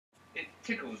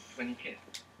tickles when you kiss.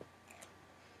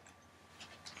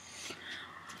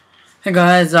 Hey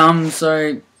guys,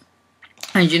 so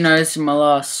as you noticed in my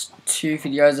last two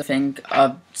videos, I think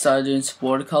I've started doing some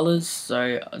watercolors.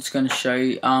 So I'm just going to show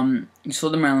you. You saw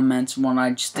the Marilyn Manson one.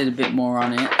 I just did a bit more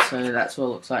on it, so that's what it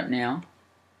looks like now.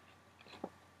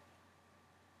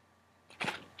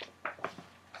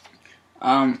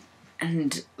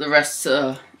 And the rest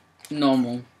are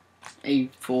normal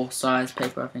A4 size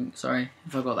paper. I think. Sorry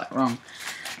if I got that wrong.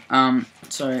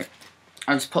 So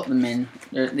I just put them in.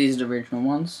 These are the original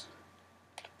ones.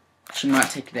 She might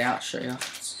take it out, show you.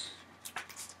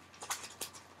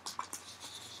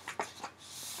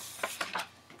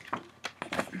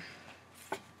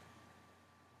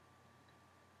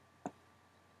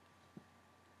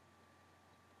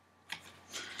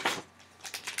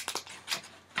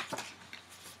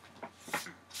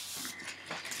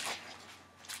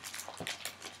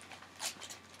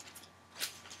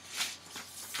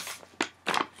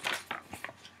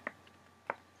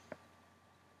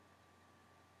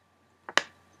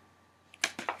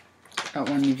 That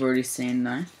one you've already seen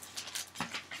though. I'm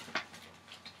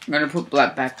going to put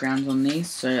black backgrounds on these,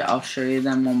 so I'll show you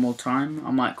them one more time.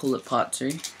 I might call it part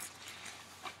 2.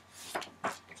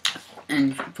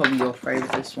 And probably your favourite,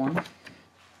 this one.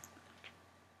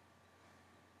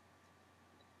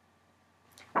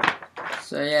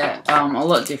 So yeah, a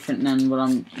lot different than what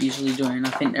I'm usually doing. I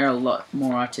think they're a lot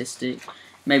more artistic.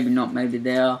 Maybe not, maybe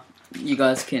they are. You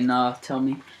guys can tell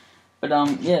me. But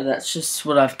yeah, that's just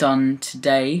what I've done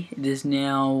today. It is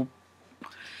now,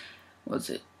 what's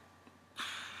it?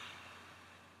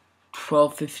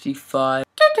 12:55.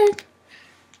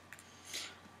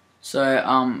 So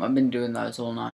I've been doing those all night.